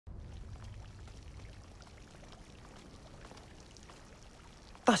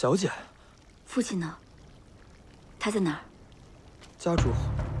大小姐，父亲呢？他在哪儿？家主，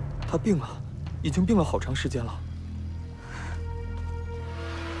他病了，已经病了好长时间了。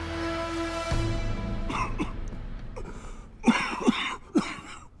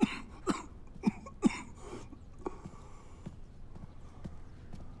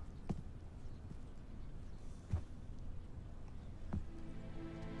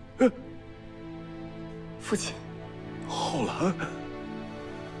父亲，浩然，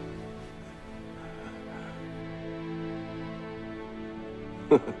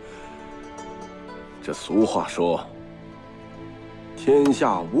这俗话说，天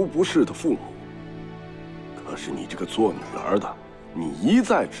下无不是的父母。可是你这个做女儿的，你一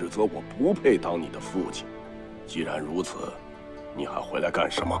再指责我不配当你的父亲。既然如此，你还回来干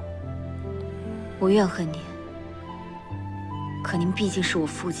什么？我怨恨您，可您毕竟是我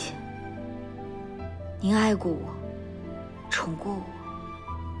父亲。您爱过我，宠过我，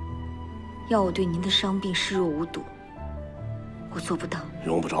要我对您的伤病视若无睹，我做不到。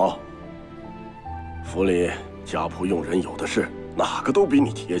用不着，府里家仆佣人有的是，哪个都比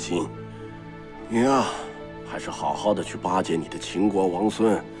你贴心。你呀，还是好好的去巴结你的秦国王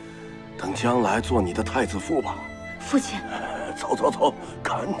孙，等将来做你的太子父吧。父亲，走走走，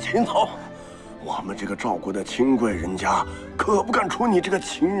赶紧走！我们这个赵国的亲贵人家可不敢出你这个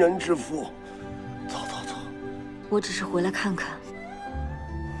秦人之夫。走走走，我只是回来看看。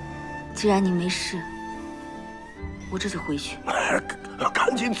既然您没事，我这就回去。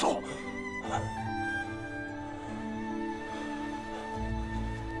赶紧走！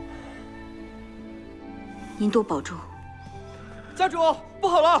您多保重。家主，不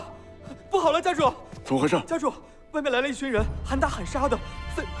好了，不好了，家主！怎么回事？家主，外面来了一群人，喊打喊杀的，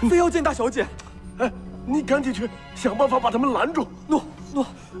非要见大小姐。哎，你赶紧去想办法把他们拦住。诺。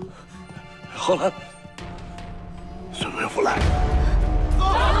浩然，随为父来。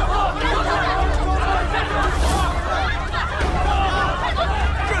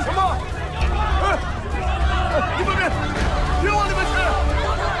干什么？你们别往里面去！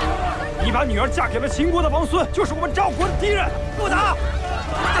你把女儿嫁给了秦国的王孙，就是我们赵国的敌人，不打！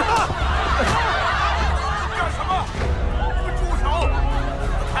干什么？你们住手！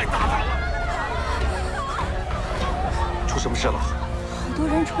太大胆了！出什么事了？好多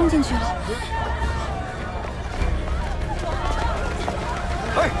人冲进去了。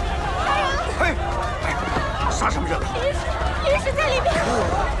杀什么人了？也是在里面。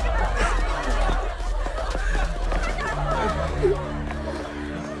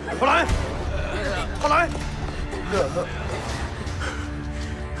浩然，浩然！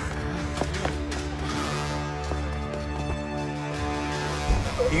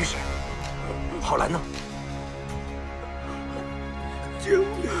李御史，浩然呢？救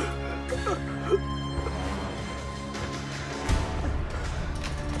命！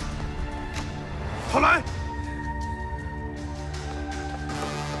浩然！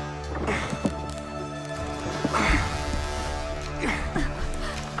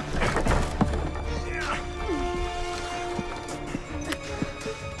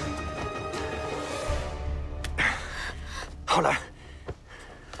浩然，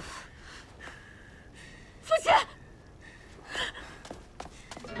父亲，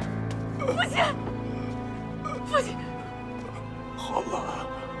父亲，父亲，好了，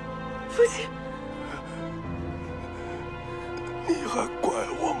父亲，你还怪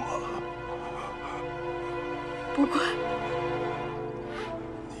我吗？不怪。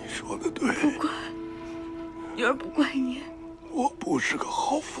你说的对，不怪，女儿不怪你。我不是个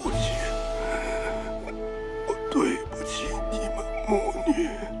好父亲，我对不起你们母女，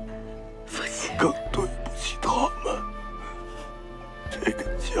父亲，更对不起他们。这个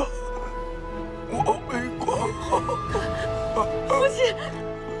家我没管好。父亲，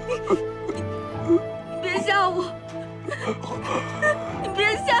你别吓我，你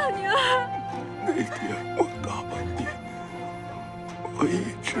别吓女儿。那天我打完你，我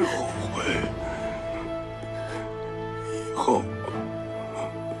一直后悔。以后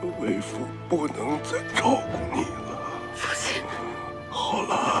为父不能再照顾你了。父亲，好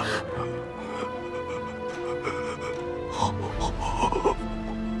了，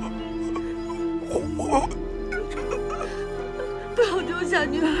我不要丢下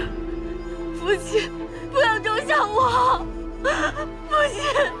女儿，父亲，不要丢下我，父亲。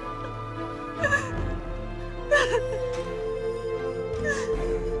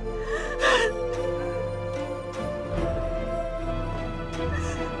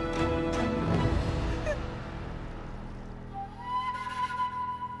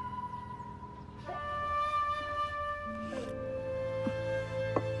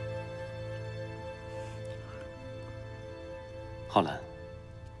浩然，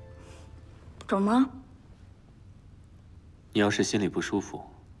怎么了？你要是心里不舒服，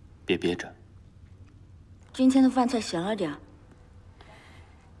别憋着。今天的饭菜咸了点。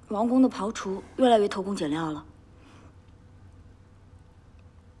王宫的庖厨越来越偷工减料了。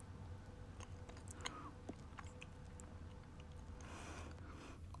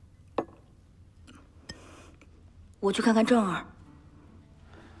我去看看正儿。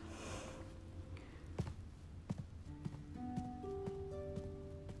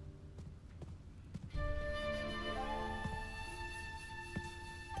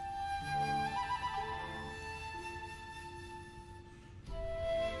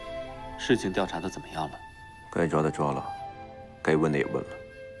事情调查的怎么样了？该抓的抓了，该问的也问了，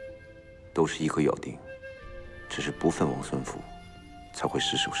都是一口咬定，只是不忿王孙福，才会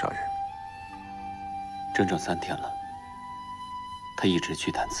失手杀人。整整3天了，他一直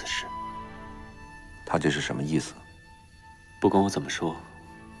去谈此事。他这是什么意思？不管我怎么说，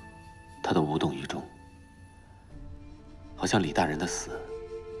他都无动于衷，好像李大人的死，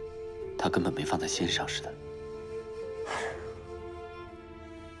他根本没放在心上似的。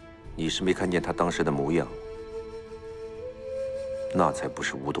你是没看见他当时的模样，那才不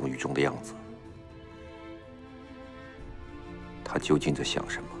是无动于衷的样子。他究竟在想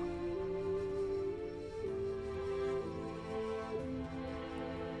什么？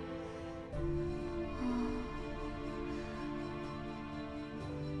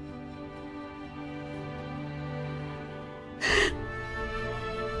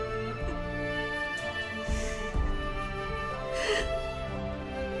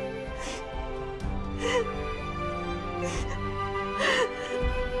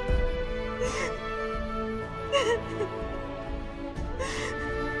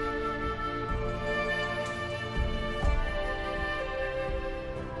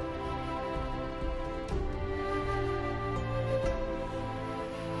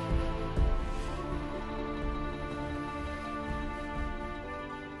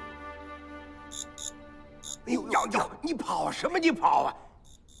哎呦，你跑什么？你跑啊！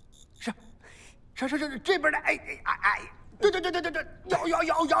是，这边的，对，咬，哎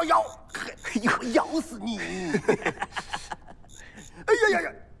呦，咬死你！哎呀，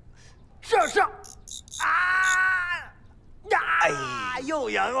上啊！呀，又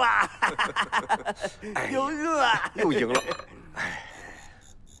赢了，又赢了！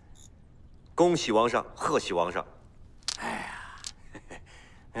恭喜王上，贺喜王上！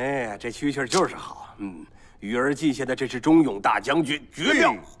哎呀，这蛐蛐就是好，雨儿记下的这是忠勇大将军，绝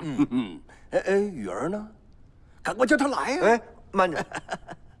妙。雨儿呢？赶快叫他来呀！哎，慢着，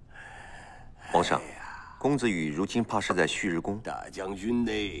皇上，公子羽如今怕是在旭日宫。大将军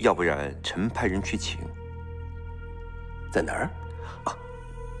呢？要不然臣派人去请。在哪儿？啊，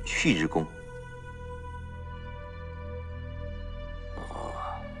旭日宫。哦，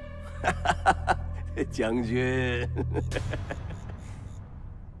将军。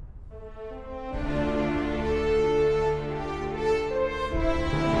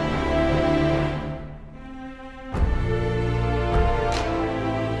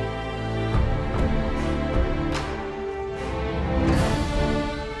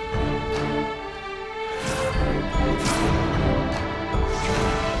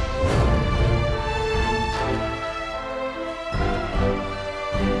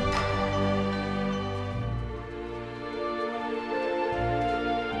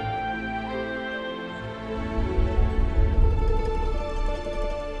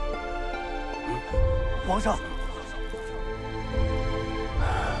皇上，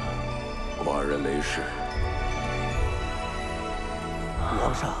寡人没事。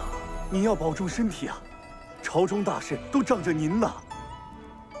皇上，您要保重身体啊！朝中大事都仗着您呢。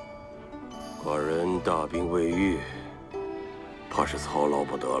寡人大病未愈，怕是操劳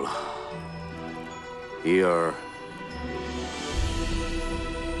不得了。一儿，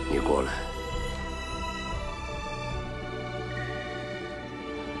你过来。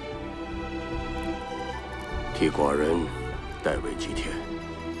替寡人代为祭天。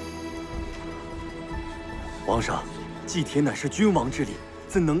皇上，祭天乃是君王之礼，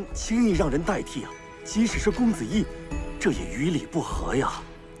怎能轻易让人代替啊？即使是公子义，这也于理不合呀。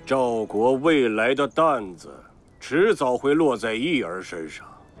赵国未来的担子，迟早会落在义儿身上。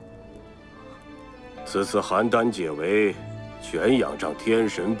此次邯郸解围，全仰仗天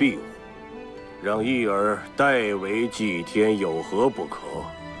神庇护，让义儿代为祭天，有何不可？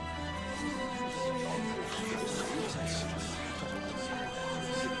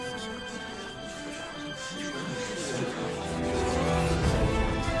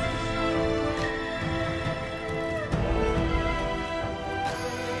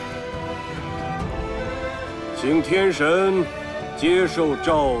请天神接受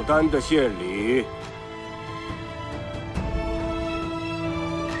赵丹的献礼。你